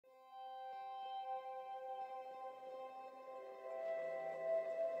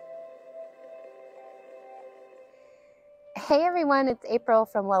Hey everyone, it's April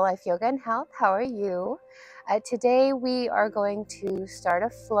from Well Life Yoga and Health. How are you? Today we are going to start a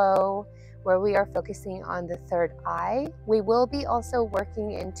flow where we are focusing on the third eye. We will be also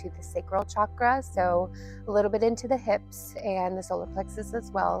working into the sacral chakra, so a little bit into the hips and the solar plexus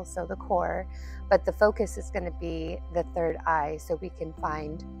as well, so the core. But the focus is going to be the third eye so we can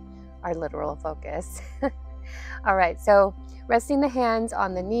find our literal focus. All right, so resting the hands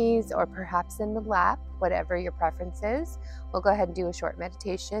on the knees or perhaps in the lap, whatever your preference is. We'll go ahead and do a short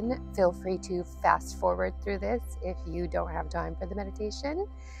meditation. Feel free to fast forward through this if you don't have time for the meditation.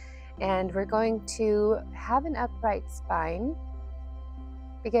 And we're going to have an upright spine.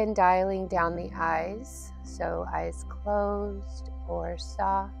 Begin dialing down the eyes. So eyes closed or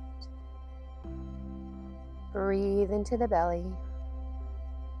soft. Breathe into the belly.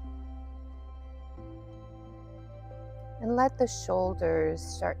 And let the shoulders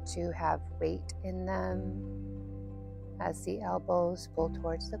start to have weight in them as the elbows pull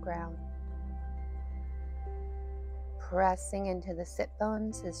towards the ground. Pressing into the sit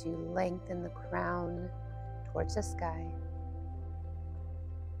bones as you lengthen the crown towards the sky.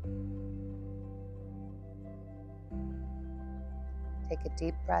 Take a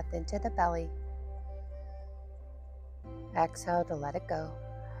deep breath into the belly. Exhale to let it go.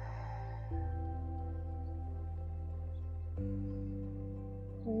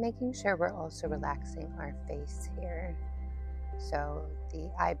 Making sure we're also relaxing our face here. So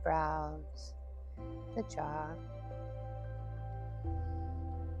the eyebrows, the jaw.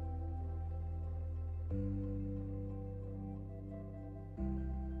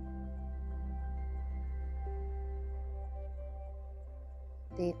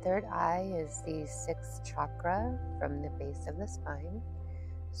 The third eye is the sixth chakra from the base of the spine.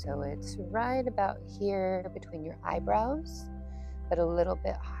 So it's right about here between your eyebrows, but a little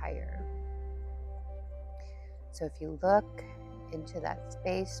bit higher. So if you look into that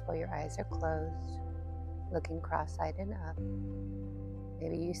space while your eyes are closed, looking cross-eyed and up,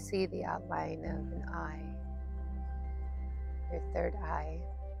 maybe you see the outline of an eye, your third eye,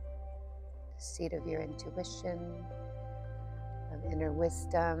 the seat of your intuition, of inner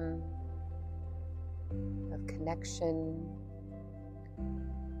wisdom, of connection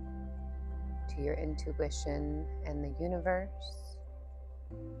to your intuition and the universe,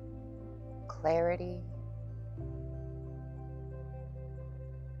 clarity.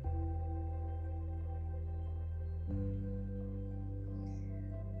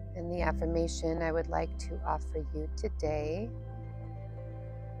 And the affirmation I would like to offer you today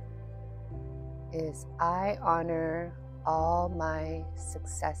is, I honor all my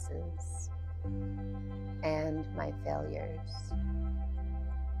successes and my failures.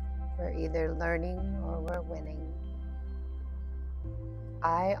 We're either learning or we're winning.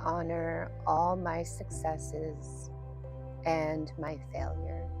 I honor all my successes and my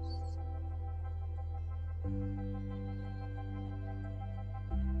failures.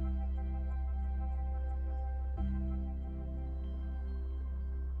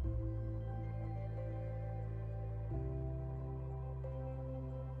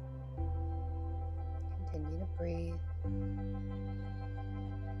 Continue to breathe.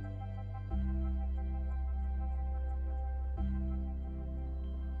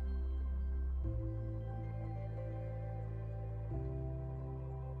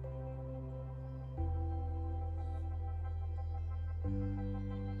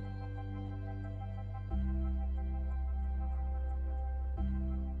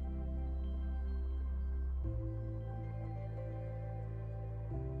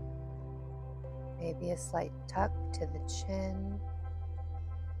 Maybe a slight tuck to the chin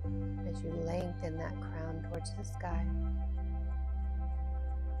as you lengthen that crown towards the sky.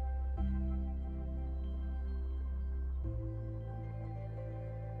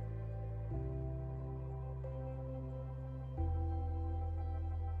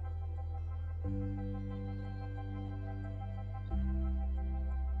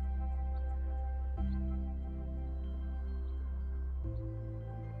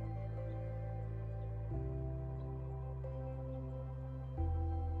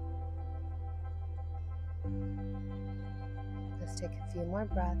 Let's take a few more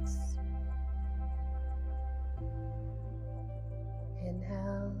breaths.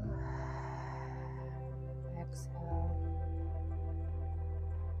 Inhale, exhale,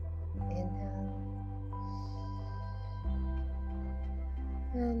 inhale,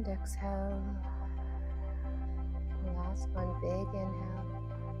 and exhale. Last one, big inhale.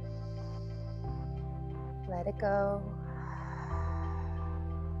 Let it go.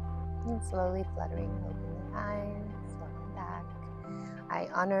 And slowly fluttering open the eyes, welcome back. I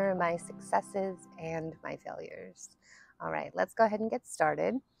honor my successes and my failures. All right, let's go ahead and get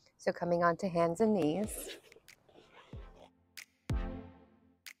started. So coming onto hands and knees.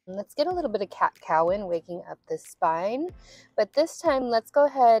 Let's get a little bit of cat-cow in, waking up the spine. But this time, let's go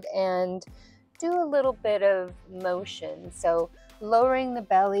ahead and do a little bit of motion. So lowering the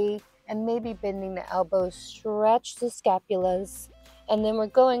belly and maybe bending the elbows, stretch the scapulas. And then we're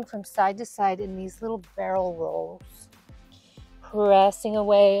going from side to side in these little barrel rolls. Pressing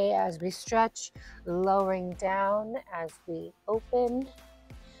away as we stretch, lowering down as we open.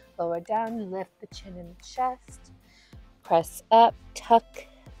 Lower down, lift the chin and the chest. Press up, tuck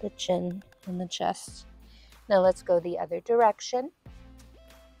the chin and the chest. Now let's go the other direction.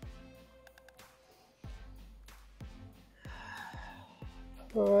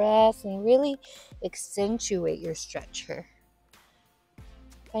 Press and really accentuate your stretch here.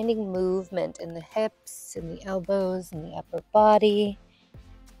 Finding movement in the hips, in the elbows, in the upper body.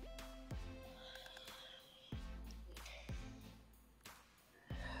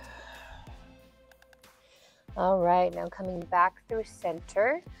 All right, now coming back through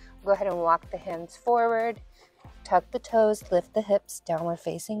center, go ahead and walk the hands forward, tuck the toes, lift the hips, downward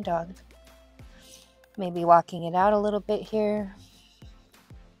facing dog. Maybe walking it out a little bit here.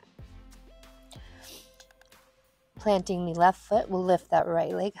 Planting the left foot, we'll lift that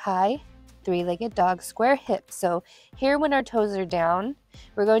right leg high, three-legged dog, square hips. So here when our toes are down,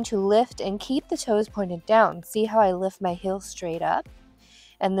 we're going to lift and keep the toes pointed down. See how I lift my heel straight up?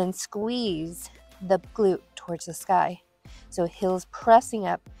 And then squeeze the glute towards the sky. So heels pressing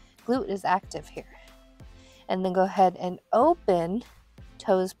up, glute is active here. And then go ahead and open,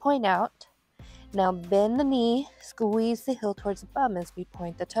 toes point out. Now bend the knee, squeeze the heel towards the bum as we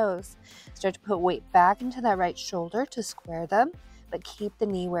point the toes. Start to put weight back into that right shoulder to square them, but keep the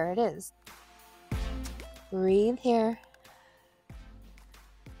knee where it is. Breathe here.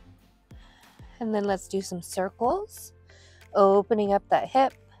 And then let's do some circles, opening up that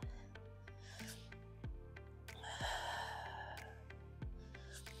hip.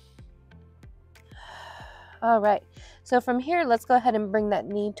 All right, so from here, let's go ahead and bring that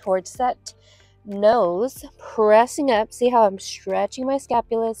knee towards that nose, pressing up. See how I'm stretching my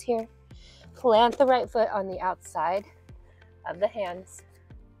scapulas here? Plant the right foot on the outside of the hands,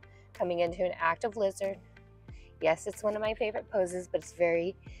 coming into an active lizard. Yes, it's one of my favorite poses, but it's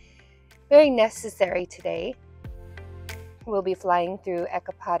very, very necessary today. We'll be flying through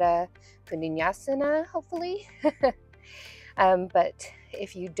Eka Pada Koundinyasa, hopefully. But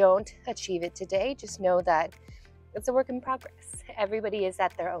if you don't achieve it today, just know that it's a work in progress. Everybody is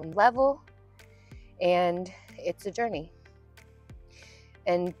at their own level, and it's a journey.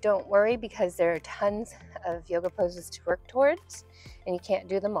 And don't worry, because there are tons of yoga poses to work towards, and you can't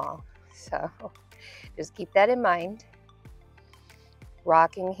do them all. So just keep that in mind.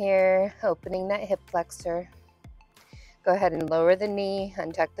 Rocking here, opening that hip flexor. Go ahead and lower the knee,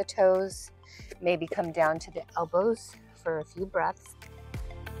 untuck the toes, maybe come down to the elbows for a few breaths.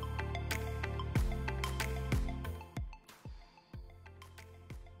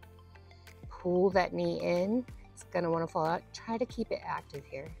 Pull that knee in. It's going to want to fall out. Try to keep it active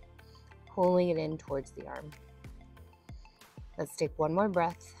here. Pulling it in towards the arm. Let's take one more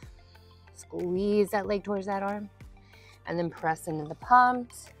breath. Squeeze that leg towards that arm. And then press into the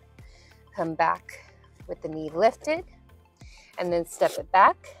palms. Come back with the knee lifted. And then step it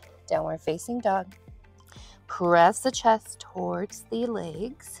back. Downward facing dog. Press the chest towards the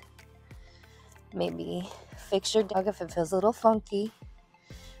legs. Maybe fix your dog if it feels a little funky.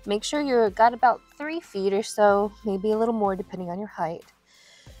 Make sure you've got about 3 feet or so, maybe a little more depending on your height.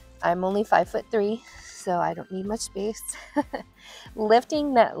 I'm only 5'3", so I don't need much space.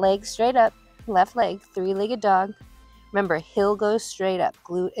 Lifting that leg straight up, left leg, three-legged dog. Remember, heel goes straight up,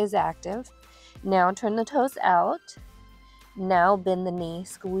 glute is active. Now turn the toes out. Now bend the knee,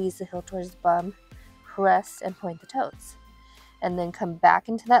 squeeze the heel towards the bum, press and point the toes. And then come back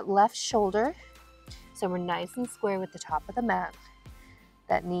into that left shoulder. So we're nice and square with the top of the mat.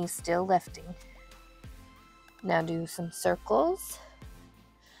 That knee still lifting. Now do some circles,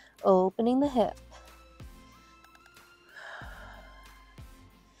 opening the hip.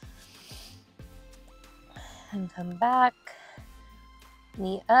 And come back,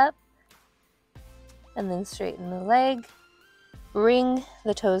 knee up, and then straighten the leg. Bring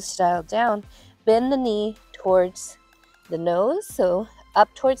the toes style down. Bend the knee towards the nose, so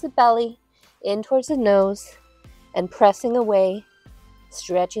up towards the belly, in towards the nose, and pressing away.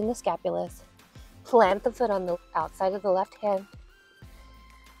 Stretching the scapulas. Plant the foot on the outside of the left hand.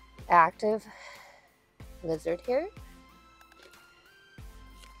 Active lizard here.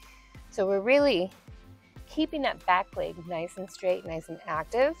 So we're really keeping that back leg nice and straight, nice and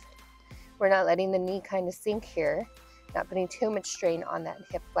active. We're not letting the knee kind of sink here. not putting too much strain on that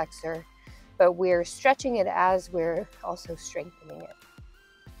hip flexor, but we're stretching it as we're also strengthening it.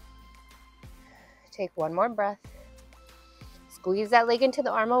 Take one more breath. Squeeze that leg into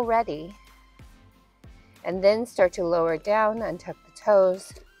the arm already. And then start to lower down, untuck the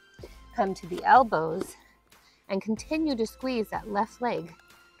toes, come to the elbows, and continue to squeeze that left leg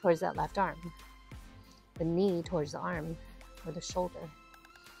towards that left arm, the knee towards the arm or the shoulder.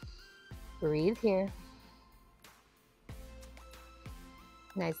 Breathe here.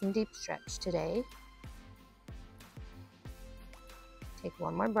 Nice and deep stretch today. Take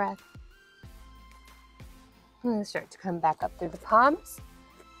one more breath. And then start to come back up through the palms.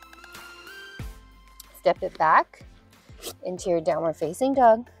 Step it back into your downward facing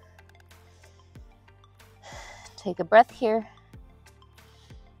dog. Take a breath here.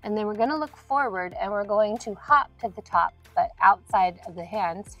 And then we're going to look forward and we're going to hop to the top, but outside of the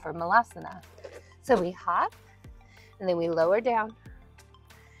hands for Malasana. So we hop and then we lower down.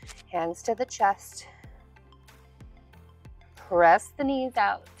 Hands to the chest. Press the knees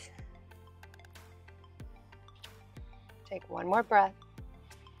out. Take one more breath.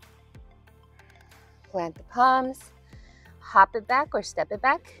 Plant the palms. Hop it back or step it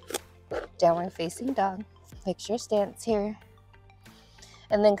back. Downward facing dog. Fix your stance here.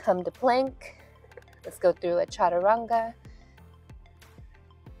 And then come to plank. Let's go through a chaturanga.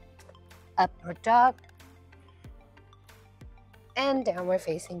 Upward dog. And downward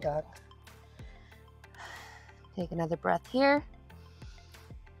facing dog. Take another breath here.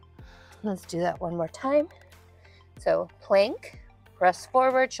 Let's do that one more time. So plank, press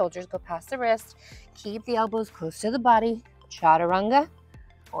forward, shoulders go past the wrist. Keep the elbows close to the body. Chaturanga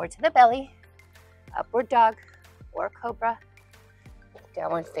or to the belly. Upward dog or cobra.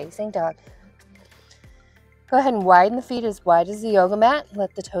 Downward facing dog. Go ahead and widen the feet as wide as the yoga mat.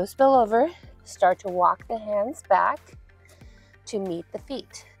 Let the toes spill over. Start to walk the hands back to meet the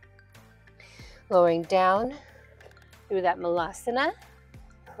feet. Lowering down through that Malasana,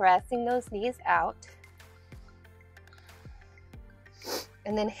 pressing those knees out.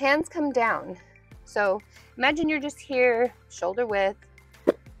 And then hands come down. So imagine you're just here, shoulder width,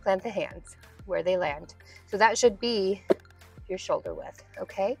 plant the hands where they land. So that should be your shoulder width,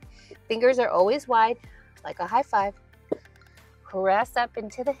 okay? Fingers are always wide, like a high five. Press up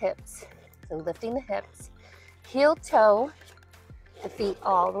into the hips, so lifting the hips. Heel toe, the feet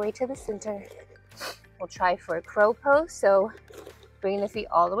all the way to the center. We'll try for a crow pose, so bring the feet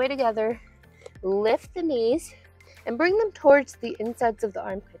all the way together. Lift the knees and bring them towards the insides of the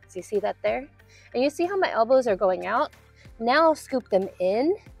armpits. You see that there? And you see how my elbows are going out? Now I'll scoop them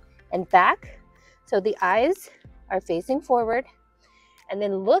in and back. So the eyes are facing forward, and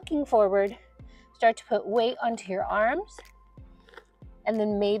then looking forward, start to put weight onto your arms. And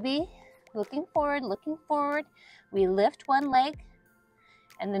then maybe looking forward, we lift one leg,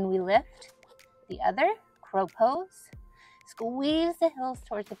 and then we lift the other, crow pose. Squeeze the heels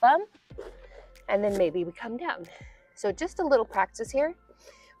towards the bum, and then maybe we come down. So just a little practice here.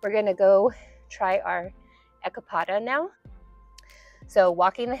 We're gonna go try our Eka Pada now. So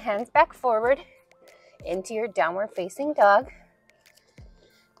walking the hands back forward into your downward facing dog.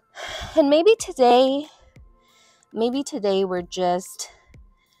 And maybe today we're just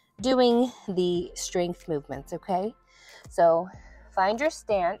doing the strength movements, okay? So find your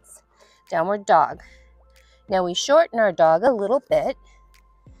stance, downward dog. Now we shorten our dog a little bit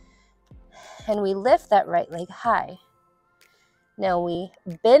and we lift that right leg high. Now we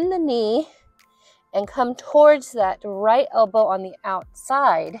bend the knee and come towards that right elbow on the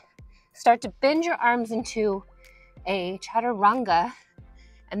outside. Start to bend your arms into a chaturanga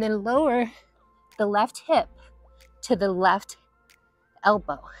and then lower the left hip to the left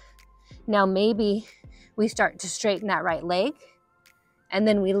elbow. Now maybe we start to straighten that right leg and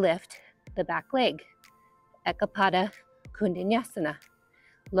then we lift the back leg. Eka Pada Koundinyasa.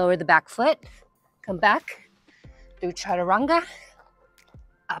 Lower the back foot, come back, do chaturanga,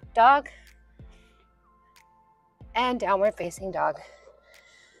 up dog, and downward facing dog.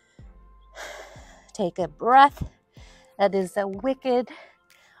 Take a breath. That is a wicked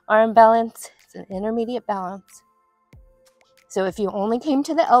arm balance. It's an intermediate balance. So if you only came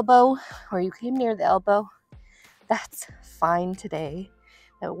to the elbow or you came near the elbow, that's fine today.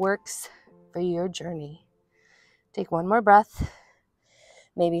 That works for your journey. Take one more breath.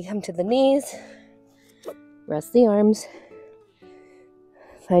 Maybe come to the knees. Rest the arms.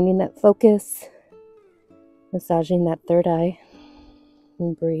 Finding that focus. Massaging that third eye.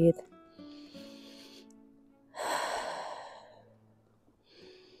 And breathe.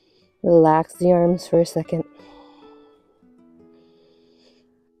 Relax the arms for a second.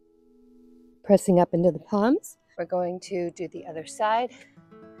 Pressing up into the palms. We're going to do the other side.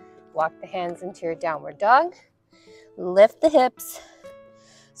 Walk the hands into your downward dog. Lift the hips.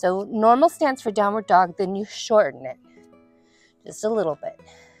 So normal stance for downward dog, then you shorten it just a little bit.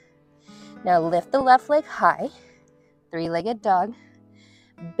 Now lift the left leg high, three-legged dog.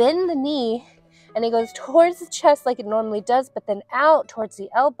 Bend the knee, and it goes towards the chest like it normally does, but then out towards the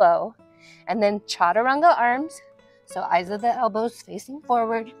elbow. And then chaturanga arms, so eyes of the elbows facing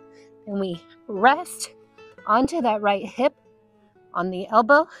forward. And we rest onto that right hip on the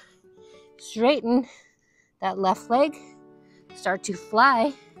elbow. Straighten that left leg. Start to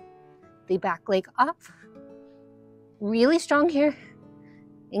fly the back leg off. Really strong here.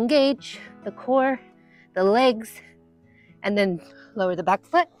 Engage the core, the legs, and then lower the back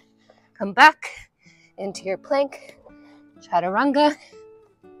foot. Come back into your plank, chaturanga,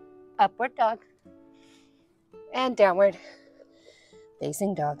 upward dog, and downward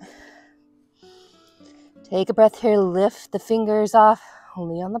facing dog. Take a breath here, lift the fingers off,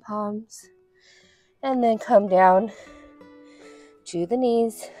 only on the palms, and then come down to the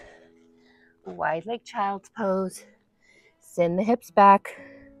knees, wide leg child's pose. Send the hips back,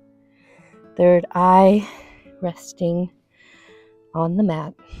 third eye resting on the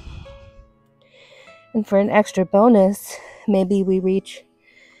mat. And for an extra bonus, maybe we reach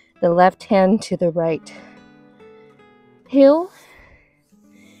the left hand to the right heel,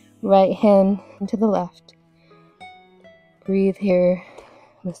 right hand to the left. Breathe here,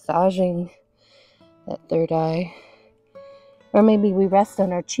 massaging that third eye. Or maybe we rest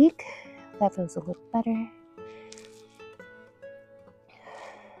on our cheek. That feels a little better.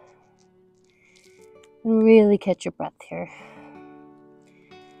 And really catch your breath here.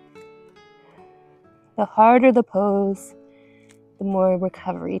 The harder the pose, the more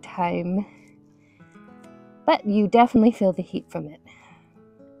recovery time. But you definitely feel the heat from it.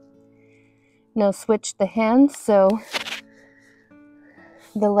 Now switch the hands, so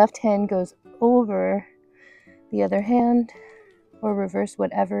the left hand goes over the other hand, or reverse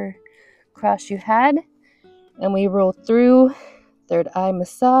whatever cross you had. And we roll through third eye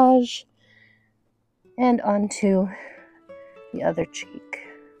massage and onto the other cheek.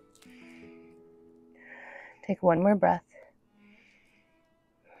 Take one more breath.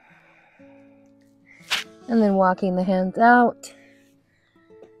 And then walking the hands out,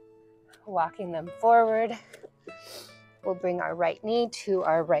 walking them forward. We'll bring our right knee to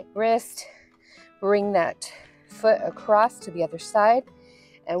our right wrist. Bring that foot across to the other side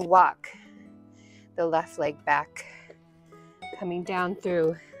and walk the left leg back, coming down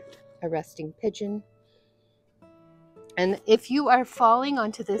through a resting pigeon. And if you are falling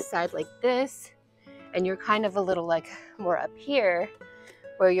onto this side like this, and you're kind of a little like more up here,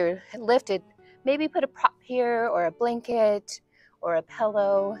 where you're lifted, maybe put a prop here or a blanket or a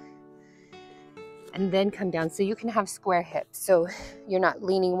pillow, and then come down so you can have square hips. So you're not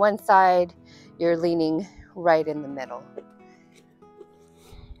leaning one side, you're leaning right in the middle.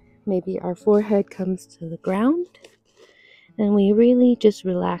 Maybe our forehead comes to the ground, and we really just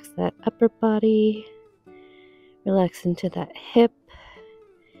relax that upper body, relax into that hip,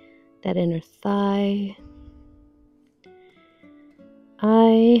 that inner thigh.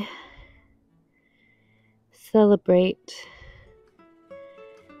 I celebrate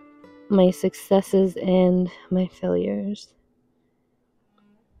my successes and my failures.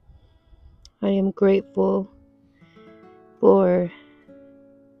 I am grateful for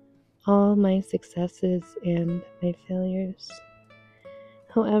all my successes and my failures.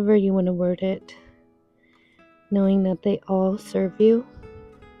 However you want to word it, knowing that they all serve you,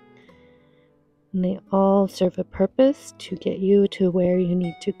 and they all serve a purpose to get you to where you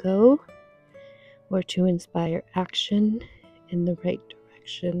need to go, or to inspire action in the right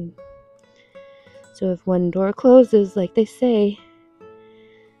direction. So if one door closes, like they say,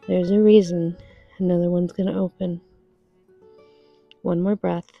 there's a reason another one's going to open. One more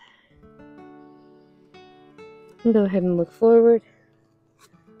breath. And go ahead and look forward.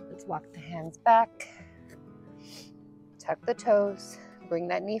 Let's walk the hands back. Tuck the toes. Bring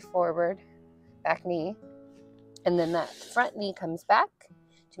that knee forward. Back knee. And then that front knee comes back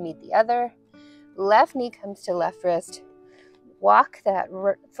to meet the other. Left knee comes to left wrist. Walk that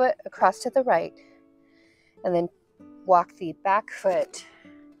foot across to the right. And then walk the back foot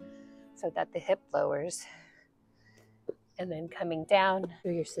so that the hip lowers. And then coming down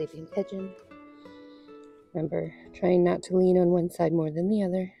through your sleeping pigeon. Remember, trying not to lean on one side more than the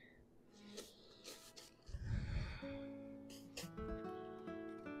other.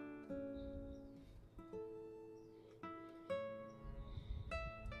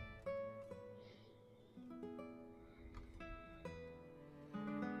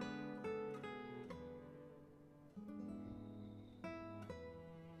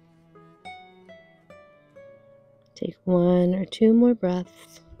 Take 1 or 2 more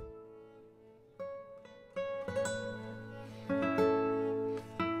breaths.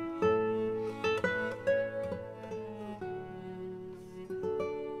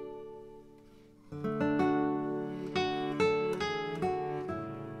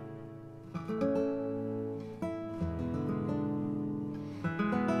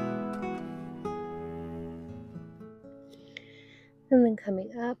 And then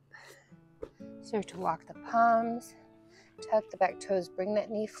coming up, start to walk the palms, tuck the back toes, bring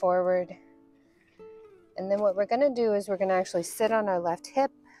that knee forward. And then what we're going to do is we're going to actually sit on our left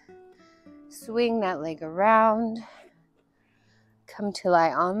hip, swing that leg around, come to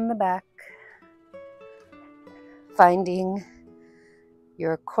lie on the back, finding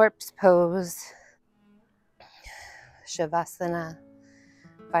your corpse pose, Savasana,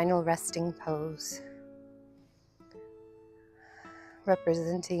 final resting pose,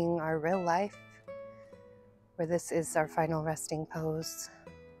 representing our real life, where this is our final resting pose.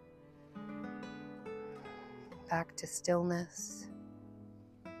 Back to stillness.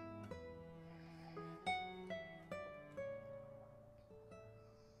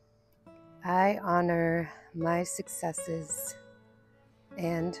 I honor my successes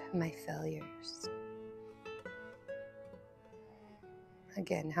and my failures.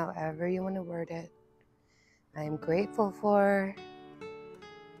 Again, however you want to word it. I am grateful for,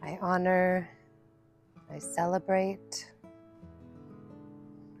 I honor, I celebrate,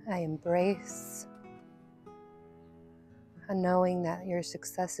 I embrace, and knowing that your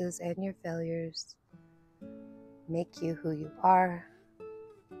successes and your failures make you who you are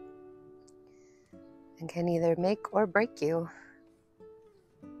and can either make or break you.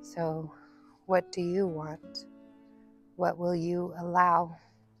 So, what do you want? What will you allow?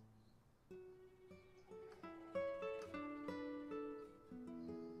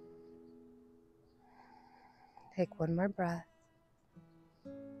 Take 1 more breath.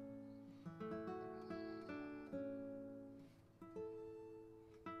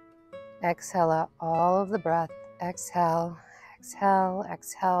 Exhale out all of the breath. Exhale, exhale,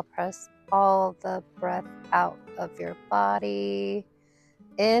 exhale. Press all the breath out of your body.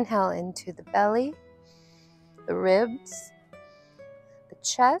 Inhale into the belly, the ribs, the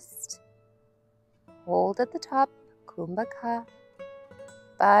chest. Hold at the top, Kumbhaka.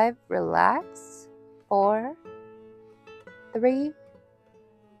 5, relax. 4, 3,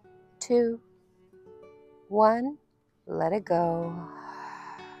 2, 1, let it go.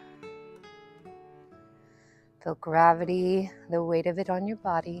 Feel gravity, the weight of it on your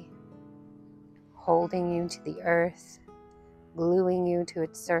body, holding you to the earth, gluing you to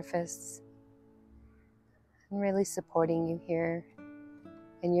its surface, and really supporting you here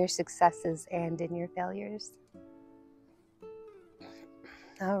in your successes and in your failures.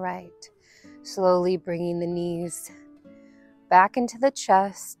 All right, slowly bringing the knees back into the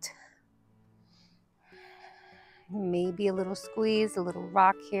chest. Maybe a little squeeze, a little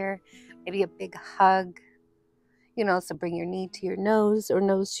rock here, maybe a big hug. You can also bring your knee to your nose or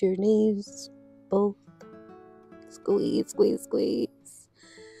nose to your knees, both. Squeeze, squeeze, squeeze.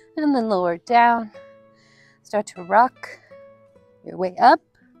 And then lower it down. Start to rock your way up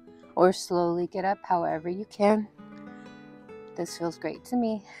or slowly get up however you can. This feels great to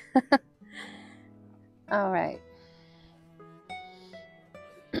me. All right.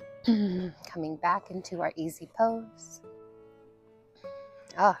 Coming back into our easy pose.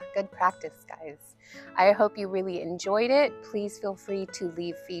 Oh, good practice, guys. I hope you really enjoyed it. Please feel free to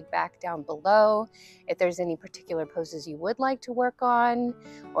leave feedback down below. If there's any particular poses you would like to work on,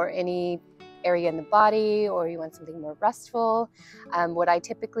 or any area in the body, or you want something more restful. What I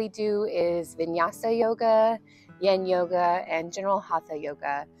typically do is Vinyasa yoga, Yin yoga, and general Hatha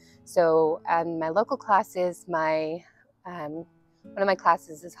yoga. So my local classes, one of my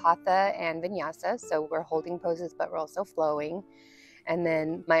classes is Hatha and Vinyasa. So we're holding poses, but we're also flowing. And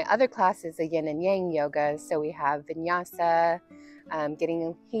then my other class is a yin and yang yoga. So we have Vinyasa,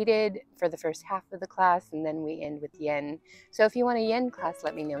 getting heated for the first half of the class, and then we end with yin. So if you want a yin class,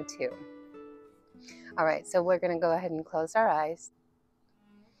 let me know too. All right, so we're going to go ahead and close our eyes.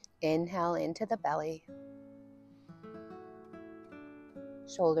 Inhale into the belly.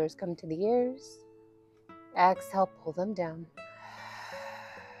 Shoulders come to the ears. Exhale, pull them down.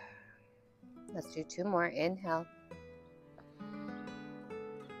 Let's do 2 more. Inhale.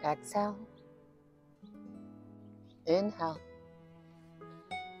 Exhale. Inhale.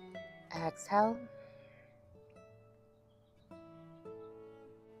 Exhale.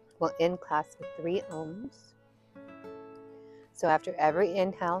 We'll end class with 3 ohms. So after every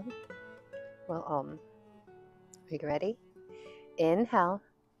inhale, we'll om. Are you ready? Inhale.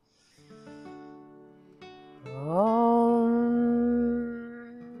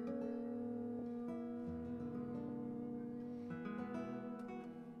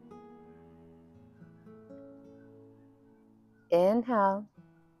 Inhale.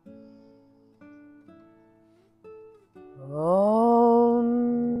 Om.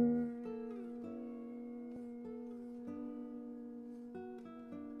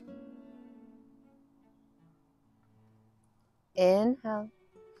 Inhale.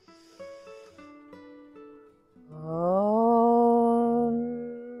 Om.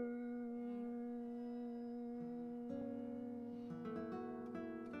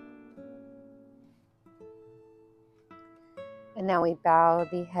 And now we bow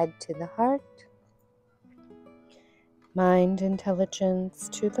the head to the heart, mind intelligence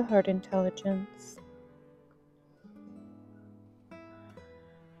to the heart intelligence,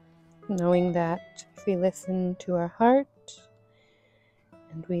 knowing that if we listen to our heart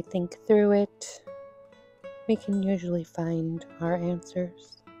and we think through it, we can usually find our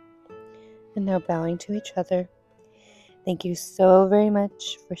answers. And now bowing to each other. Thank you so very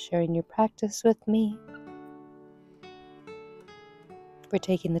much for sharing your practice with me, for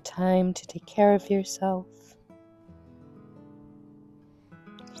taking the time to take care of yourself,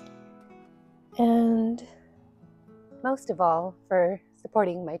 and most of all, for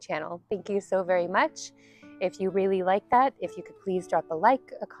supporting my channel. Thank you so very much. If you really like that, if you could please drop a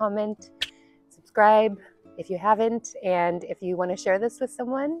like, a comment, subscribe if you haven't, and if you want to share this with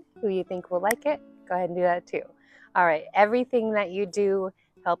someone who you think will like it, go ahead and do that too. All right, everything that you do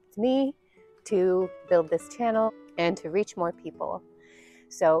helps me to build this channel and to reach more people.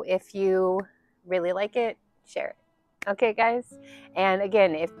 So if you really like it, share it. Okay, guys? And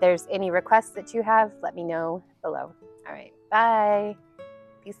again, if there's any requests that you have, let me know below. All right, bye.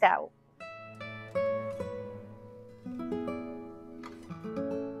 Peace out.